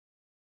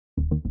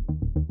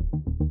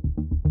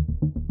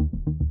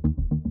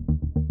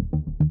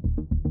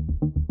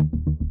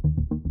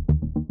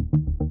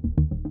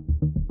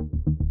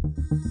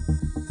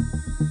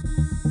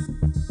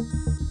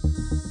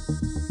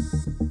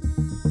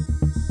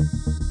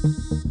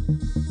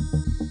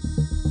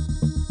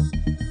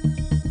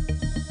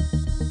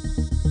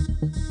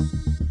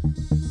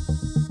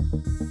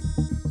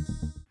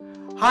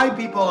Hi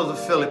people of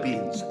the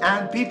Philippines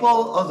and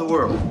people of the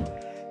world.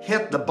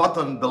 Hit the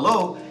button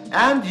below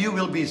and you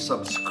will be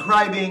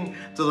subscribing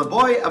to the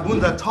Boy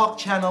Abunda Talk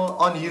channel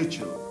on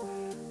YouTube.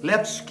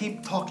 Let's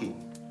keep talking.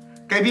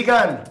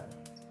 Kaibigan,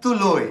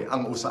 tuloy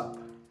ang usap.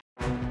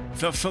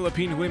 The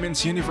Philippine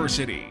Women's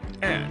University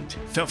and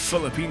the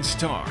Philippine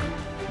Star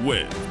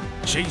with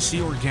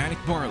JC Organic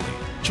Barley,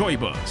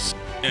 Joybus,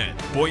 and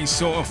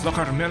Boyso of La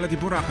Carmela de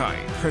Boracay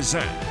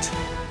present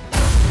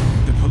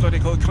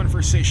Political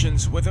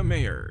Conversations with the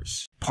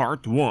Mayors,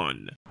 Part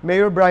 1.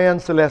 Mayor Bryan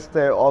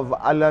Celeste of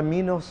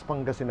Alaminos,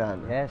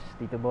 Pangasinan. Yes,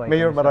 Tito Boy.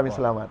 Mayor, Kamusta maraming po?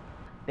 salamat.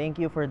 Thank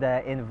you for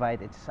the invite.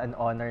 It's an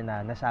honor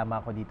na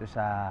nasama ako dito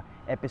sa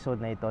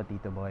episode na ito,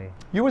 Tito Boy.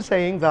 You were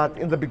saying that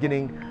in the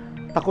beginning,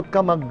 takot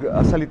ka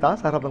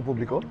magsalita sa harap ng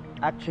publiko?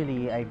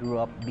 Actually, I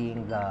grew up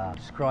being the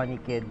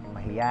scrawny kid,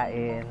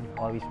 mahiyain,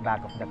 always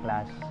back of the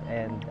class.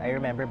 And I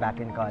remember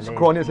back in college.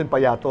 Scrawny as in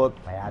payatot.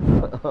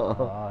 Payatot.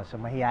 So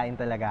mahiyain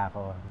talaga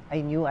ako.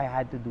 I knew I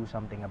had to do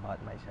something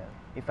about myself.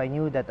 If I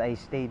knew that I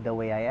stayed the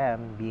way I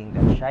am, being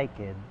that shy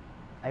kid,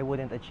 I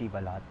wouldn't achieve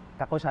a lot.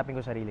 Kakusapin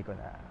ko sarili ko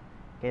na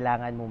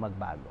kailangan mo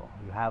magbago.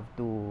 You have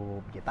to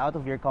get out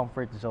of your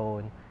comfort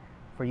zone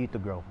for you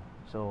to grow.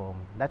 So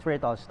that's where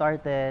it all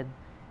started.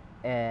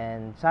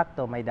 And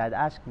sakto, my dad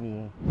asked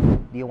me,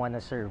 do you want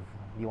to serve?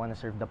 Do you want to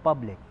serve the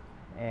public?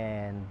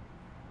 And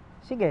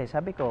sige,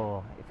 sabi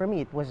ko, for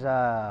me, it was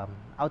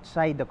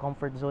outside the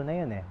comfort zone na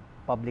yun eh.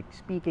 Public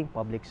speaking,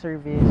 public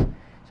service.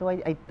 So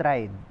I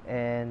tried.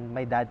 And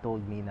my dad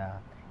told me na,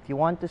 if you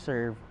want to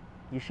serve,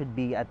 you should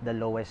be at the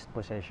lowest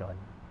position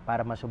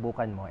para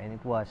masubukan mo. And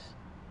it was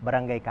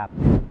barangay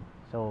captain.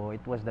 So it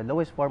was the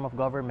lowest form of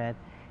government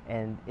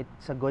and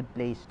it's a good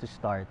place to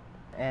start.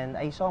 And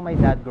I saw my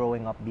dad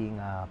growing up being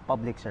a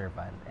public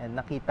servant and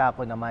nakita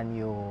ko naman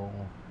yung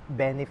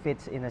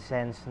benefits in a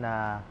sense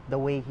na the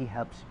way he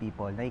helps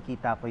people.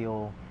 Nakikita ko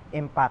yung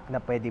impact na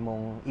pwede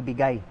mong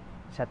ibigay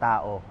sa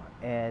tao.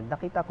 And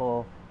nakita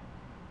ko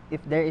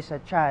if there is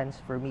a chance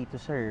for me to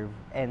serve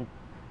and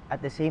at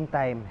the same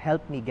time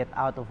help me get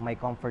out of my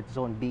comfort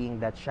zone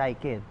being that shy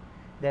kid,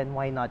 then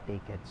why not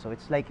take it? So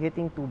it's like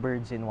hitting two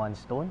birds in one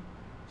stone.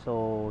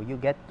 So you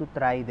get to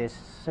try this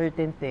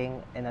certain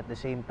thing and at the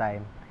same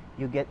time,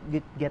 you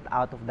get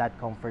out of that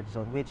comfort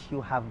zone which you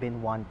have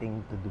been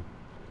wanting to do.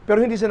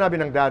 Pero hindi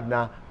sinabi ng dad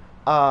na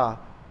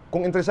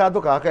kung interesado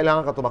ka,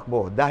 kailangan ka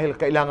tumakbo dahil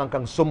kailangan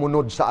kang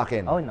sumunod sa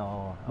akin. Oh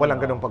no. Walang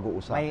no. ganong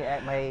pag-uusap.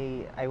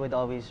 I would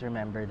always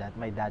remember that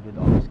my dad would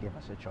always give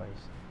us a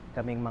choice.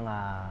 Kaming mga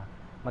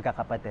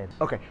magkakapatid.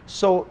 Okay,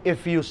 so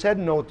if you said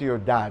no to your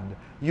dad,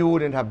 you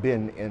wouldn't have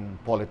been in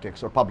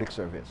politics or public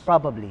service?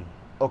 Probably.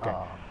 Okay.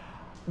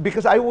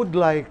 Because I would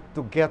like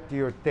to get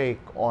your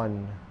take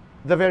on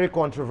the very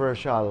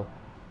controversial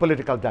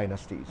political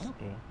dynasties.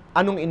 Okay.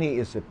 Anong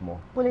iniisip mo?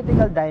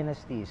 Political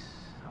dynasties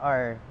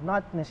are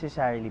not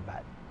necessarily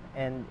bad.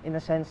 And in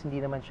a sense,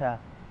 hindi naman siya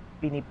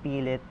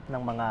pinipilit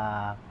ng mga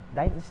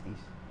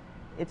dynasties.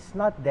 It's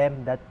not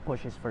them that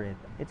pushes for it.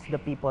 It's the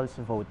people's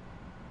vote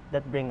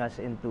that bring us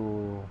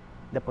into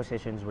the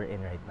positions we're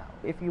in right now.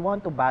 If you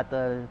want to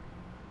battle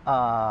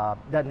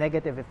the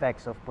negative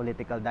effects of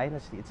political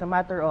dynasty, it's a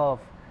matter of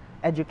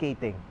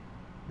educating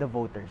the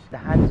voters. The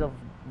hands of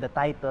the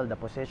title, the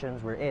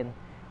positions we're in,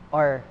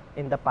 are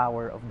in the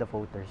power of the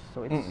voters.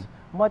 So it's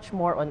much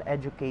more on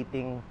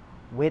educating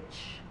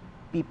which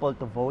people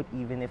to vote,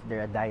 even if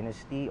they're a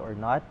dynasty or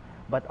not,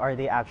 but are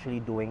they actually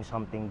doing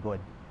something good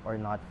or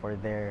not for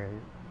their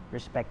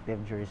respective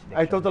jurisdiction.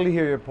 I totally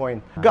hear your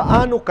point.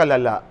 Gaano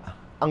kalala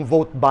ang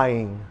vote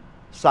buying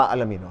sa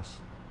Alaminos?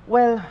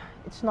 Well,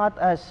 it's not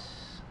as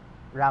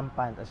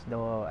rampant as the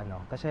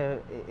kasi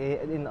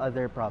in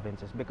other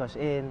provinces because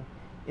in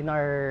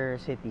our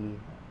city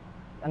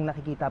ang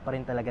nakikita pa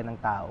rin talaga ng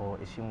tao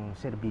is yung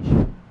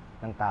serbisyo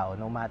ng tao,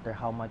 no matter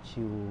how much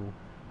you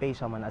pay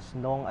someone, as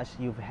long as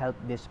you've helped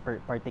this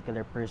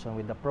particular person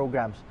with the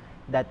programs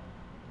that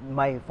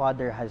my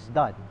father has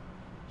done.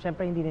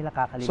 Siyempre, hindi nila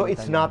kakalimutan. So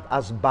it's not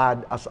as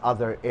bad as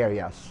other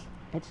areas?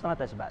 It's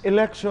not as bad.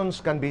 Elections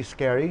can be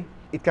scary.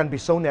 It can be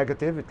so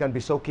negative. It can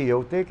be so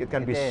chaotic. It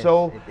can be is,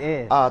 so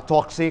it is.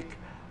 Toxic.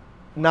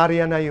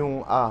 Nariyan na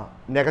yung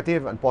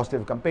negative and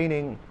positive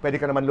campaigning. Pwede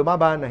ka naman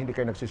lumaban na hindi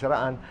kayo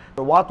nagsisiraan.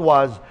 So what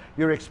was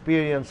your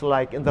experience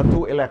like in the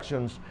two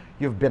elections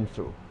you've been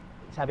through?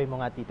 Sabi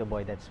mo nga, Tito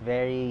Boy, that's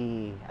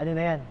very, ano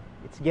na yan,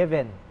 it's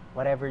given.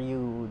 Wherever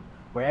you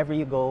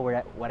go,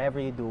 whatever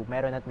you do,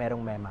 meron at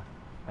merong mema.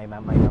 May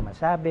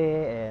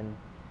mamasabi, and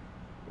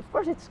of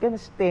course, it's gonna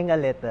sting a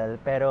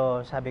little,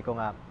 pero sabi ko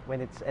nga,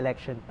 when it's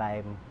election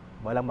time,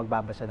 walang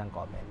magbabasa ng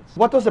comments.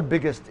 What was the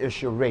biggest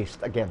issue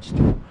raised against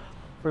you?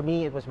 For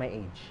me, it was my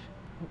age.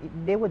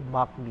 they would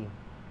mock me.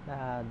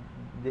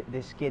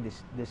 This kid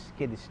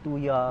is too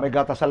young. May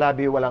gata sa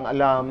labi, walang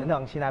alam.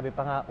 Ano, ang sinabi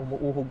pa nga,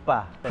 umuuhog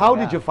pa. How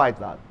did you fight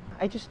that?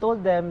 I just told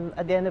them,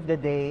 at the end of the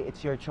day,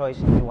 it's your choice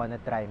if you wanna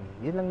try me.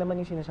 Yun lang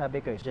naman yung sinasabi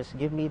ko. Just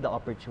give me the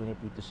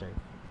opportunity to serve.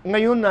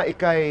 Ngayon na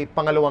ikay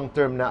pangalawang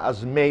term na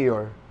as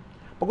mayor,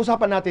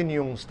 pag-usapan natin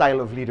yung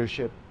style of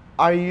leadership.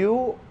 Are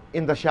you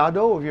in the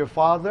shadow of your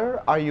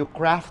father? Are you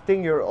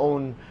crafting your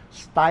own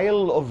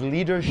style of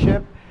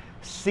leadership?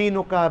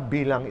 Sino ka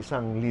bilang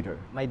isang leader?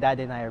 My dad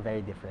and I are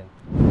very different.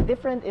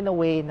 Different in a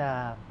way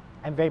na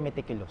I'm very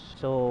meticulous.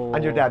 So,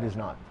 And your dad is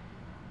not?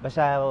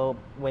 basta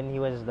when he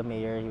was the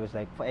mayor, he was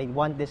like, I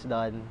want this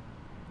done,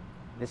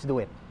 let's do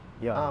it.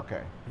 Yun.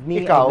 Okay.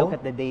 Me, Ikaw? I look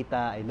at the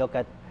data, I look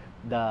at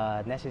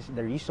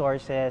the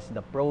resources,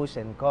 the pros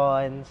and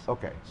cons.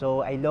 Okay.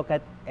 So I look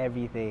at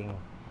everything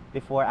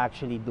before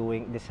actually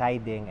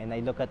deciding, and I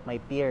look at my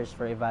peers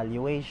for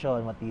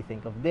evaluation. What do you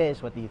think of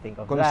this? What do you think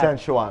of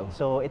Consensual. that?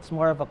 So it's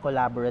more of a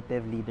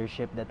collaborative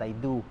leadership that I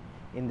do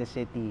in the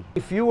city.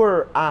 If you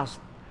were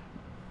asked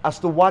as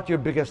to what your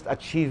biggest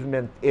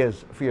achievement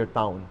is for your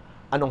town,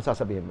 anong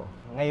sasabihin mo?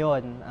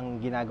 Ngayon, ang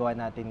ginagawa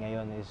natin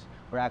ngayon is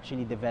we're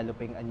actually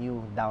developing a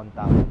new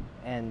downtown,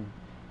 and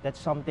that's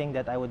something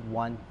that I would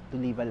want to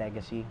leave a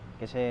legacy.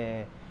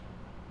 Kasi,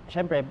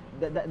 syempre,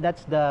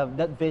 that's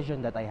that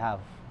vision that I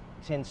have.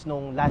 Since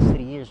nung last 3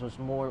 years was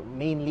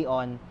mainly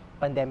on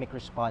pandemic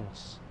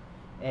response,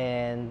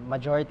 and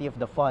majority of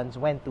the funds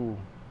went to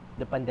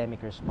the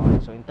pandemic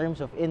response. So in terms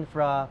of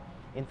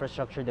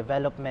infrastructure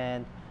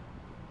development,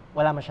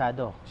 wala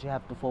masyado. Kasi you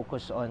have to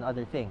focus on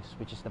other things,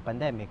 which is the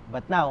pandemic.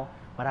 But now,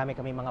 marami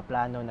kami mga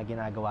plano na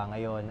ginagawa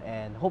ngayon,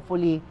 and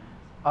hopefully,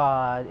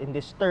 in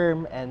this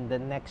term and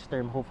the next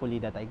term, hopefully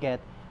that I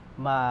get,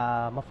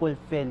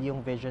 ma-fulfill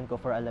yung vision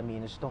ko for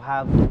Alaminos to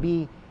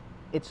be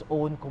its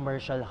own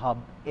commercial hub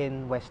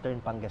in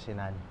Western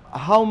Pangasinan.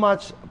 How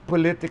much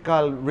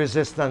political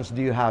resistance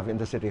do you have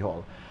in the City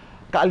Hall?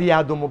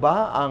 Kaalyado mo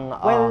ba ang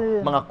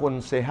mga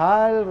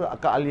konsehal?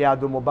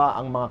 Kaalyado mo ba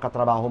ang mga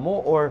katrabaho mo?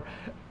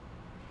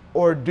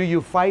 Or do you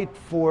fight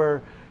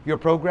for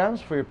your programs,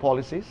 for your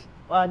policies?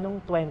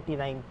 Nung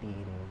 2019,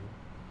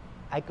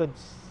 I could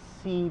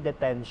see the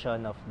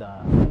tension of the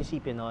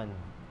munisipyo noon.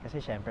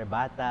 Kasi syempre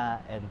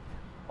bata, and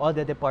all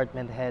the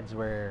department heads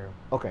were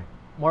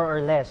more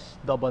or less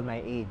double my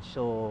age.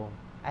 So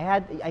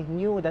I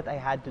knew that I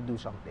had to do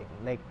something.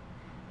 Like,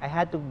 I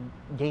had to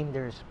gain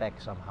their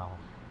respect somehow.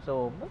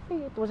 So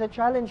it was a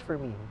challenge for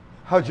me.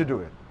 How'd you do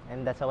it?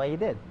 And that's how I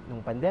did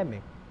nung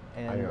pandemic.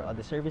 And Ayun. all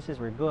the services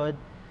were good.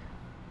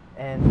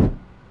 And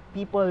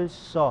people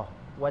saw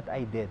what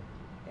I did.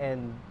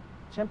 And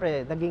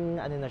syempre,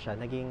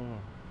 naging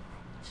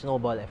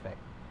snowball effect.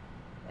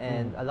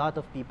 And a lot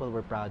of people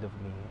were proud of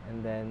me.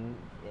 And then,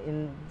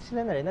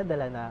 sila na rin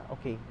nadala na,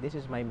 okay, this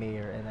is my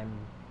mayor and I'm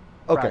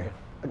proud.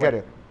 I get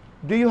it.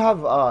 Do you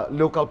have a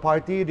local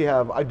party? Do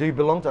you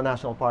belong to a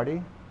national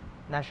party?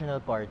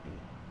 National party.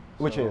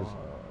 Which is?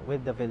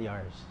 With the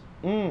Villars.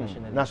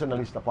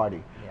 Nationalista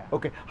Party. Yeah.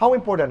 Okay. How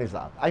important is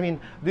that? I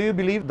mean, do you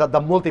believe that the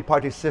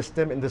multi-party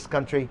system in this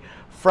country,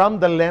 from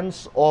the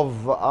lens of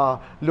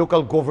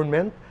local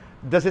government,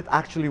 does it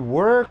actually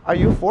work? Are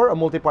you for a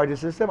multi-party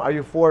system? Are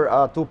you for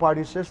a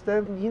two-party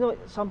system? You know,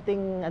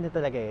 something,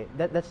 talaga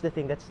eh, that's the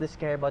thing, that's the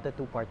scare about a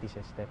two-party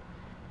system.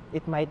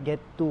 It might get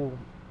too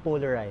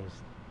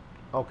polarized.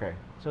 Okay.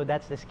 So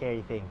that's the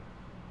scary thing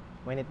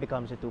when it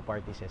becomes a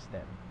two-party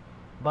system.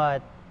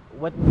 But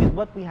with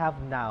what we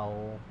have now,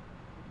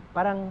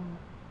 parang,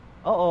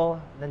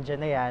 nandiyan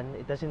na yan.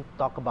 It doesn't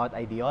talk about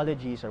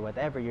ideologies or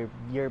whatever.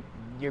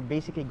 You're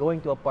basically going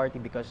to a party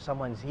because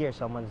someone's here,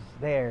 someone's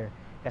there.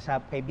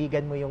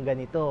 Kaibigan mo yung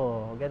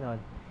ganito, ganon.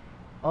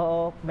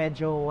 Oo,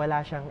 medyo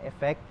wala siyang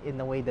effect in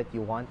the way that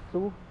you want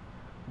to.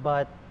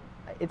 But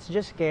it's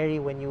just scary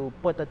when you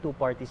put a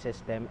two-party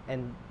system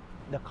and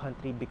the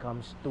country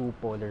becomes too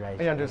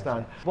polarized. I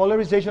understand.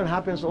 Polarization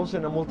happens also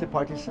in a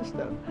multi-party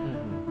system,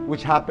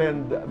 which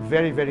happened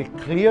very, very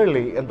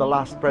clearly in the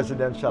last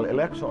presidential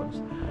elections.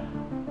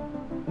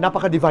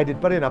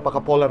 Napaka-divided pa rin,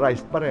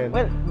 napaka-polarized pa rin.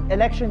 Well,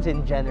 elections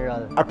in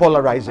general are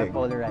polarizing.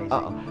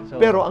 So,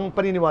 pero ang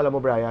paniniwala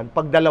mo, Bryan,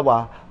 pag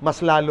dalawa, mas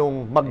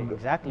lalong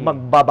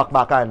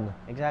magbabakbakan.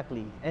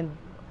 Exactly. And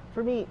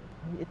for me,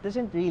 it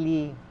doesn't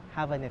really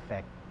have an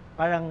effect.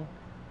 Parang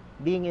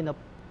being in a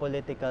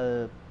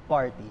political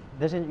party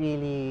doesn't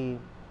really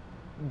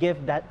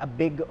give that a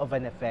big of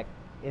an effect,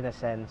 in a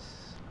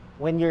sense,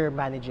 when you're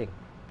managing.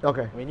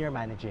 Okay. When you're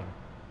managing.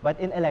 But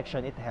in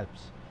election, it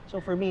helps. So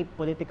for me,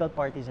 political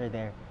parties are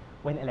there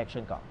when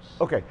election comes.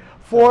 Okay.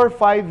 4 or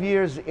 5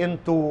 years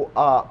into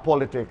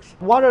politics,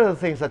 what are the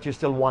things that you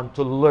still want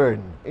to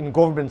learn in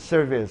government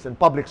service, in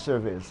public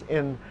service,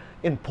 in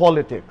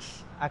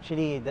politics?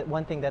 Actually, the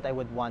one thing that I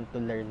would want to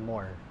learn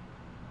more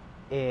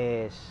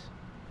is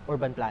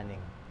urban planning.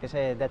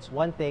 Kasi that's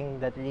one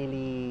thing that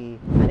really,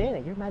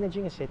 you're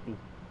managing a city.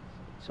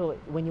 So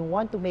when you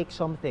want to make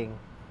something,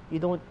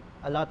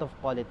 a lot of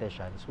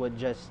politicians would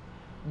just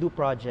do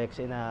projects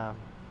in a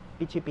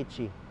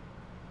pichi-pichi.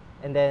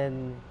 And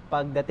then,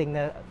 pagdating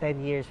na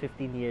 10 years,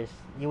 15 years,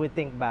 you would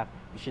think back,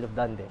 we should have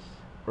done this.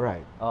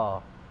 Right.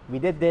 Oh, we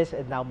did this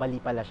and now mali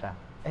pala siya.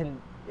 And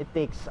it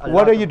takes a lot.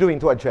 What are you doing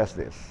to address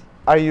this?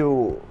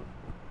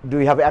 Do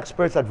you have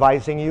experts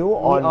advising you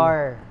on? We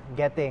are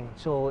getting.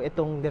 So,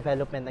 itong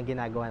development na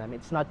ginagawa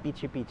namin, it's not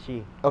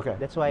peachy-peachy. Okay.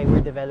 That's why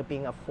we're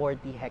developing a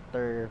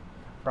 40-hectare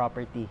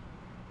property.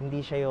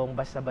 Hindi siya yung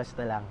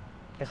basta-basta lang.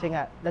 Kasi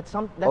nga, that's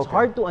Okay.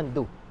 hard to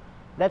undo.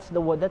 That's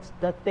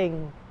the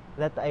thing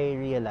that I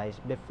realized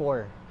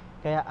before.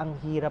 Kaya ang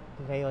hirap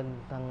ngayon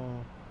ng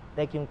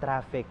like yung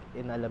traffic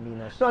in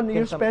Alaminos. So,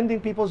 you're spending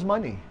people's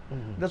money.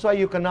 That's why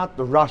you cannot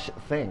rush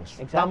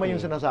things. Exactly. Tama yung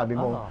sinasabi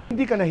mo. Oo.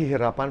 Hindi ka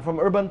nahihirapan from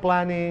urban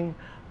planning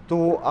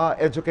to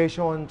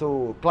education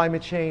to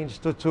climate change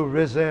to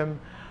tourism.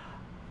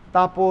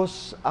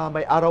 Tapos,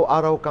 may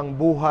araw-araw kang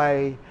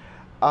buhay.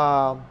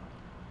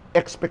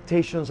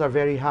 Expectations are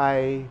very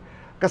high.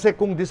 Kasi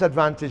kung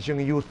disadvantage yung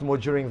youth mo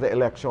during the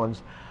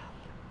elections,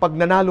 pag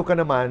nanalo ka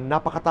naman,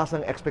 napakataas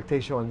ng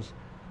expectations.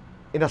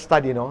 In a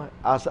study, no?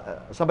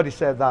 Somebody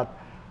said that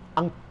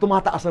ang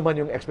tumataas naman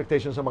yung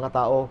expectations ng mga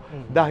tao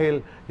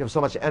dahil you have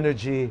so much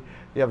energy,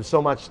 you have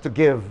so much to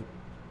give.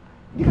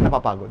 Hindi ka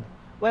napapagod.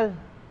 Well,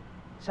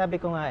 sabi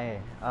ko nga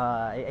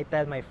I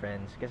tell my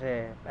friends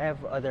kasi I have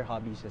other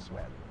hobbies as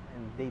well.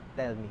 And they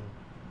tell me,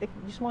 like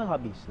small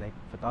hobbies like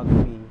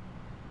photography.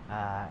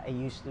 I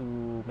used to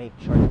make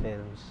short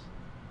films.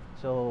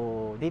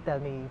 So, they tell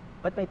me,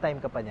 ba't may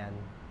time ka pa niyan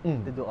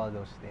to do all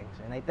those things?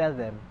 And I tell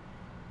them,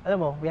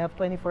 alam mo, we have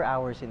 24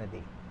 hours in a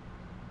day.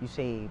 You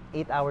say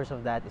 8 hours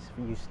of that is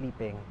for you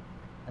sleeping.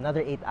 Another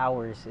 8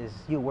 hours is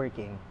you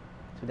working.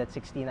 So that's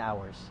 16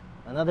 hours.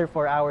 Another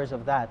 4 hours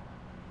of that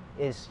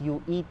is you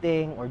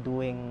eating or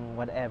doing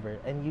whatever.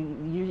 And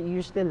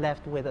you're still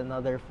left with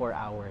another 4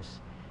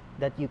 hours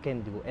that you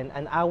can do. And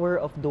an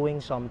hour of doing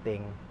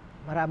something,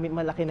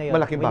 malaki na yun.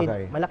 Malaking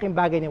bagay. Malaking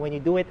bagay na when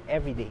you do it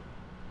every day.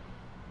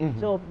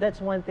 So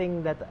that's one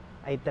thing that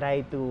I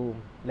try to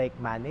like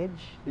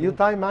manage. You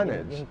time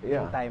manage.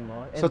 Yung time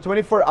mo. So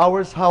 24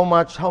 hours, how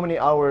many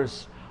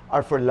hours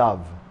are for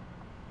love?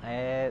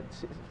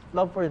 It's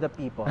love for the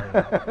people.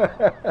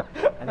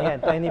 Ano yan,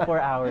 24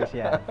 hours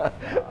yan.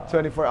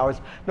 24 hours.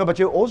 No, but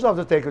you also have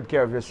to take good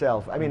care of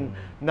yourself. I mean,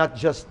 not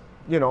just,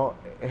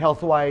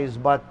 health-wise,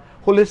 but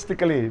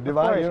holistically, di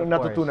ba? Yung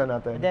natutunan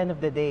natin. At the end of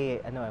the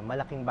day,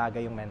 malaking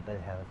bagay yung mental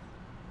health.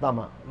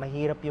 Tama.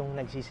 Mahirap yung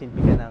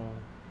nagsisilbi ka ng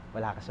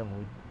wala ka sa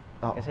mood.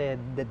 Oo. Kasi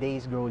the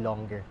days grow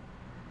longer.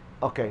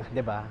 Okay. Di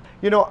ba?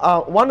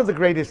 One of the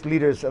greatest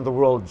leaders in the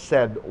world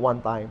said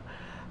one time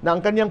na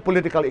ang kanyang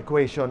political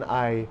equation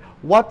ay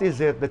what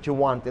is it that you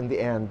want in the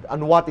end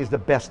and what is the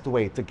best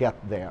way to get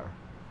there?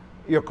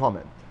 Your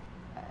comment.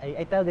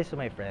 I tell this to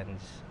my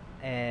friends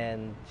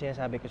and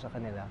sinasabi ko sa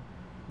kanila,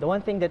 the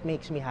one thing that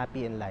makes me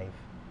happy in life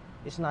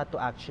is not to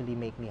actually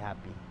make me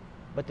happy,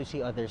 but to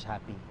see others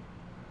happy.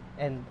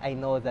 And I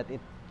know that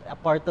a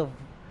part of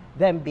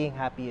them being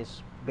happy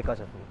is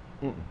because of me.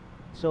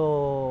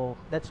 So,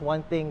 that's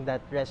one thing that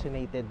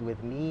resonated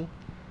with me.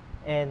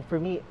 And for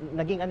me,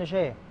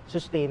 naging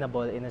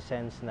sustainable in a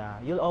sense na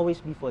you'll always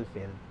be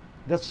fulfilled.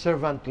 That's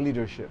servant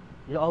leadership.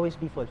 You'll always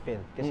be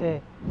fulfilled. Kasi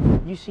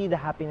you see the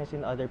happiness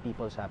in other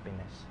people's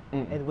happiness.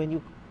 And when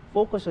you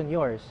focus on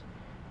yours,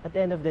 at the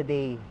end of the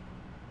day,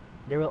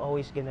 there will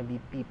always gonna be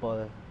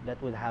people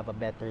that will have a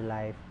better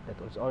life, that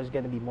was always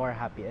gonna be more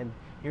happy, and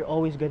you're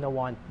always gonna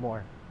want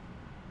more.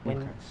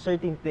 When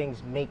certain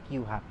things make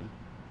you happy.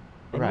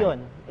 And yun,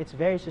 it's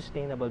very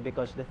sustainable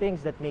because the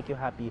things that make you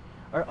happy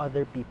are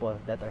other people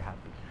that are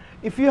happy.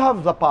 If you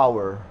have the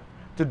power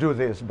to do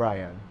this,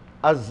 Bryan,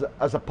 as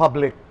a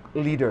public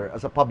leader,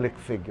 as a public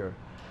figure,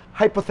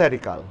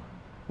 hypothetical,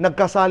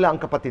 nagkasala ang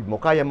kapatid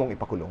mo, kaya mong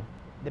ipakulong?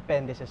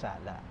 Depende sa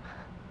sala.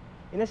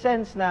 In a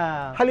sense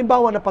na...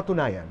 Halimbawa na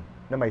patunayan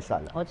na may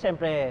sala.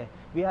 Siyempre,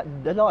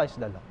 the law is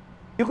the law.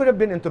 You could have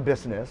been into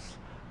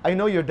business. I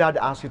know your dad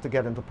asked you to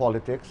get into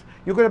politics.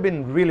 You could have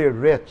been really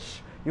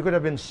rich. You could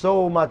have been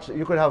so much.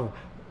 You could have,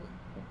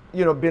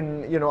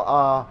 been,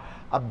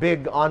 a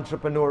big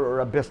entrepreneur or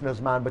a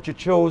businessman, but you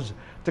chose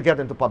to get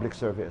into public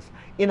service.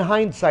 In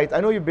hindsight, I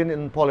know you've been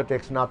in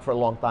politics not for a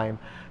long time.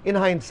 In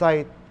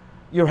hindsight,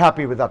 you're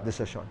happy with that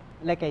decision.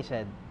 Like I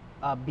said,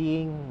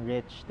 being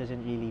rich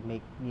doesn't really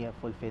make me a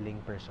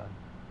fulfilling person.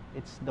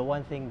 It's the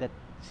one thing that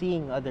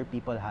seeing other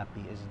people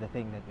happy is the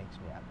thing that makes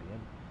me happy.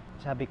 And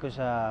sabi ko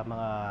sa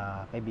mga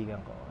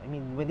kaibigan ko, I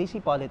mean, when they see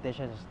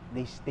politicians,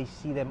 they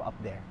see them up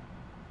there.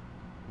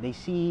 They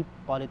see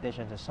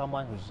politicians as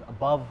someone who's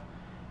above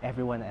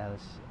everyone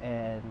else.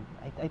 And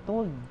I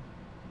told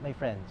my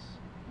friends,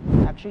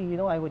 actually,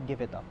 I would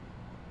give it up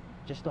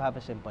just to have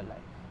a simple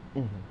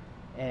life.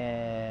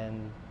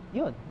 And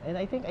yun. And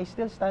I think I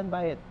still stand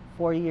by it.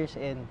 4 years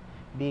in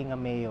being a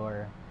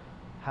mayor,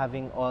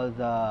 having all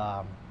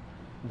the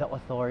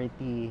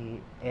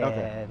authority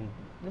and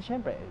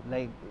syempre,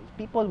 like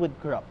people would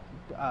corrupt.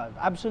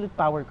 Absolute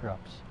power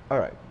corrupts. All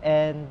right.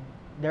 And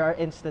there are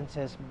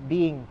instances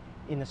being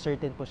in a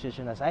certain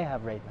position as I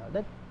have right now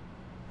that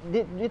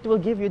it will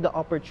give you the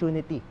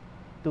opportunity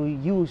to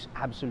use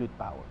absolute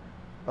power.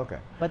 Okay.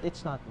 But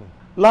it's not me.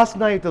 Last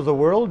night of the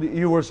world,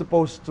 you were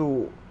supposed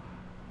to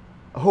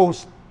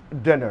host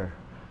dinner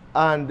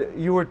and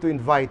you were to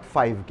invite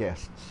 5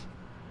 guests.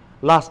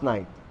 Last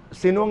night,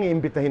 sino ang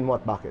iimbitahin mo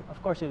at bakit?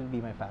 Of course, it will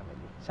be my family.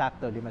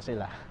 Sakto, 5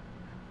 sila.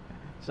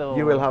 So,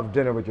 You will have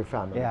dinner with your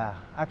family. yeah.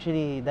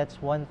 Actually,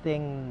 that's one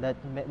thing that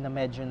na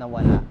medyo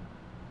nawala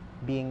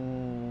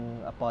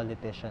being a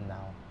politician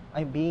now.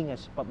 I'm being a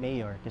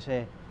mayor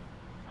kasi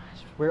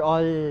we're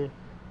all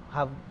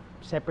have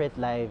separate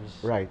lives.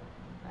 Right.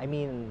 I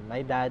mean,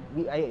 my dad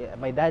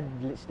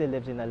still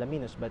lives in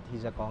Alaminos, but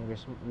he's a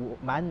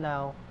congressman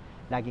now.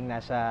 Lagi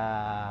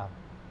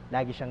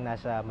siyang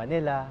nasa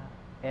Manila.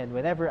 And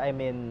whenever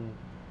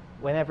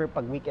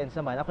pag weekends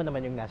naman, ako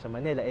naman yung nasa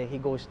Manila, he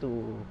goes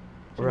to,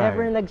 so Right.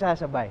 never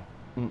nagsasabay.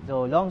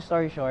 So, long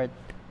story short,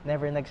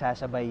 never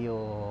nagsasabay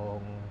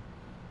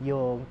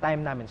yung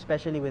time namin,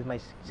 especially with my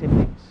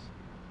siblings.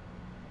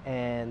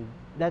 And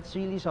that's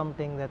really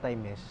something that I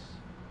miss.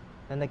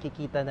 Na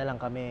nakikita na lang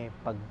kami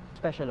pag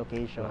special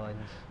occasions.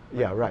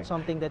 Yeah, right.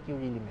 Something that you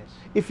really miss.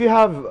 If you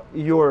have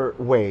your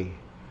way,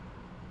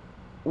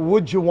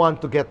 would you want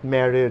to get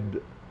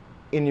married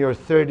in your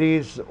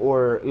 30s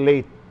or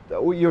late?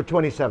 You're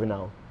 27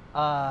 now.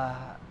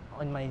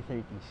 On my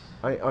 30s.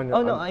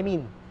 I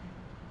mean,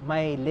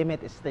 my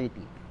limit is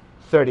 30.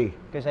 30.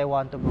 Because I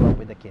want to grow up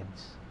with the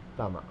kids.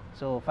 Tama.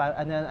 So,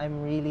 and then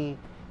I'm really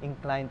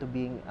inclined to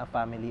being a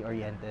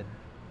family-oriented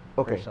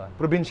Okay. person.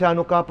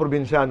 Probinsyano ka,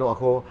 probinsyano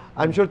ako.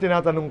 I'm sure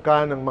tinatanong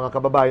ka ng mga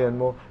kababayan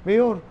mo,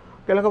 Mayor,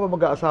 kailan ka ba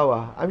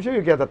mag-aasawa? I'm sure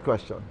you get that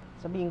question.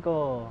 Sabihin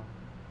ko,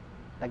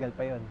 tagal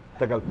pa yun.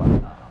 Tagal pa.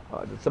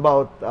 It's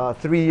about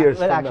 3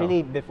 years Well, from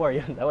actually, before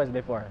yun. That was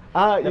before.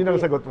 Yun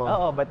ang sagot mo.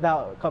 Oo, but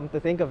now, come to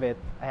think of it,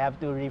 I have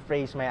to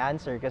rephrase my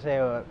answer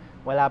kasi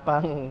wala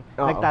pang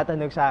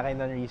nagtatanong sa akin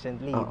nun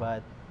recently.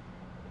 But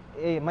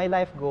my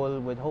life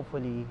goal would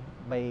hopefully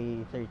by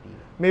 30.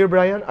 Mayor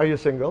Bryan, are you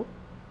single?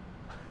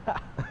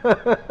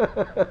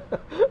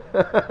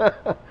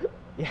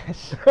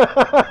 Yes.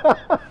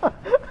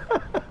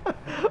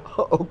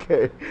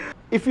 Okay.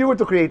 If you were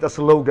to create a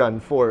slogan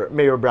for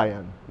Mayor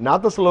Bryan,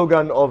 not the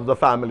slogan of the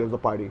family of the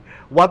party,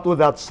 what would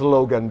that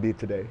slogan be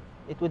today?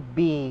 It would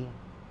be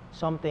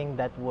something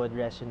that would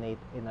resonate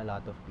in a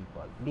lot of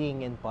people.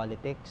 Being in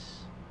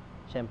politics,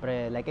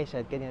 syempre, like I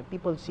said, kanina,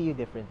 people see you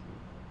differently.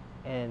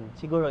 And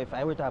siguro, if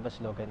I were to have a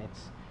slogan,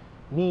 it's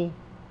me,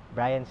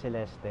 Bryan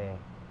Celeste,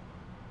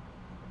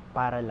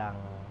 para lang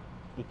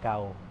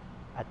ikaw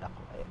at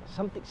ako.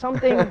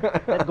 Something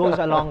that goes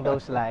along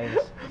those lines.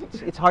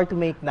 It's hard to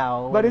make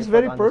now. But it's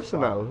very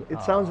personal.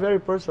 It sounds very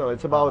personal.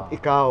 It's about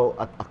ikaw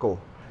at ako.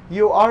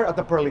 You are at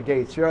the pearly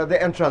gates. You're at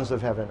the entrance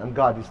of heaven and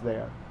God is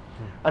there.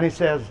 And He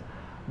says,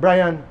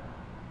 Bryan,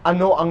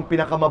 ano ang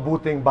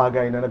pinakamabuting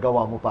bagay na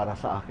nagawa mo para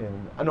sa akin?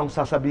 Anong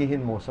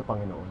sasabihin mo sa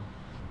Panginoon?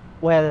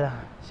 Well,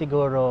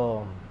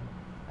 siguro,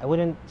 I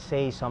wouldn't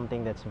say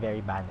something that's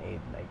very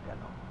band-aid,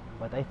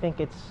 but I think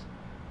it's,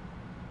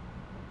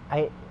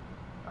 I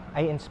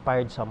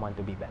inspired someone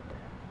to be better,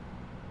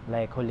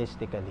 like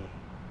holistically,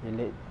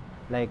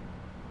 like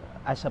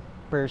as a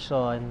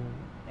person,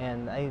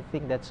 and I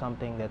think that's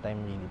something that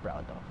I'm really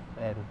proud of.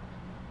 And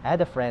I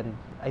had a friend,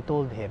 I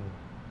told him,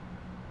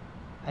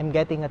 I'm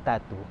getting a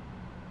tattoo,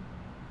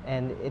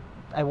 and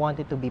I want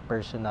it to be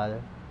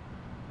personal,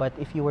 but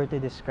if you were to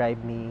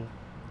describe me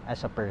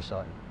as a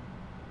person,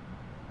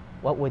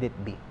 what would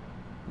it be?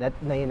 That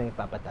na yun ang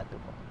ipapatattoo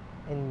ko.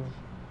 And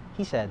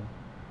he said,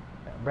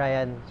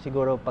 Bryan,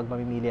 siguro pag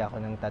mamimili ako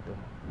ng tattoo,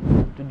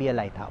 it would be a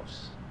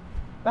lighthouse.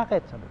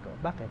 Bakit? Sabi ko,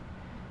 bakit?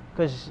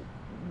 Because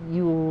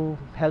you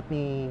helped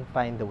me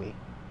find the way.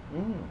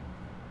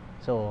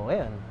 So,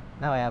 ayun.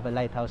 Now I have a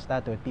lighthouse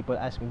tattoo. And people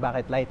ask me,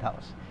 bakit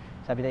lighthouse?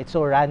 Sabi na, it's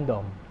so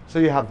random. So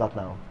you have that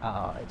now?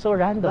 It's so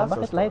random.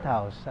 That's Bakit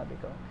lighthouse? Sabi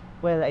ko.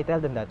 Well, I tell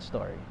them that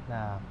story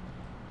na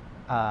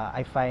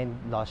I find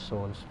lost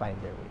souls find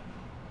their way.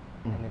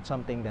 And it's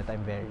something that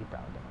I'm very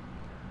proud of.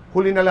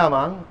 Huli na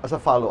lamang, as a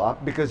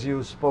follow-up, because you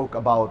spoke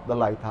about the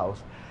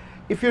lighthouse.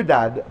 If your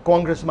dad,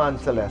 Congressman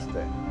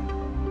Celeste,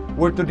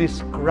 were to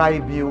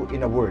describe you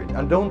in a word,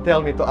 and don't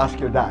tell me to ask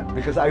your dad,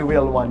 because I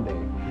will one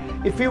day.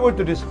 If he were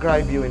to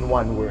describe you in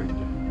one word,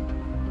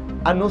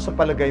 ano sa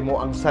palagay mo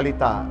ang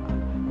salita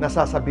na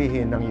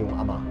sasabihin ng iyong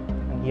ama?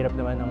 Ang hirap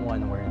naman ng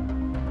one word.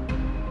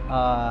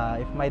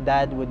 If my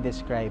dad would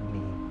describe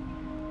me,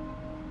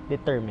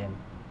 determined.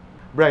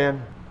 Bryan,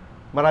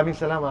 maraming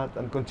salamat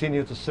and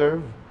continue to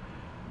serve.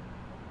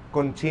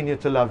 Continue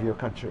to love your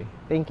country.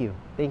 Thank you.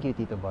 Thank you,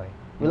 Tito Boy.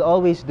 We'll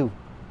always do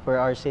for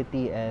our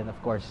city and, of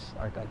course,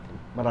 our country.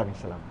 Maraming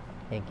salamat.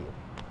 Thank you.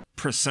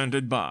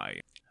 Presented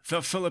by the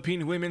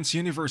Philippine Women's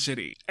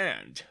University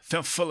and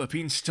the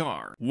Philippine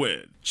Star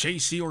with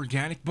JC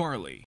Organic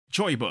Barley,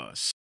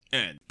 Joybus,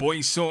 and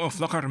Boyso of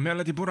La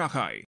Carmela de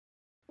Boracay.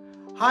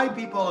 Hi,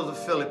 people of the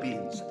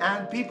Philippines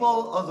and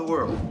people of the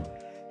world.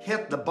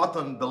 Hit the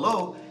button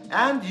below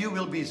and you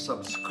will be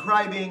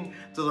subscribing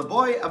to the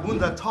Boy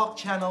Abunda Talk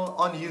channel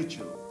on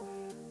YouTube.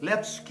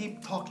 Let's keep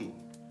talking.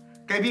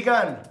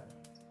 Kaibigan,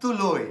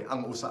 tuloy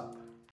ang usap.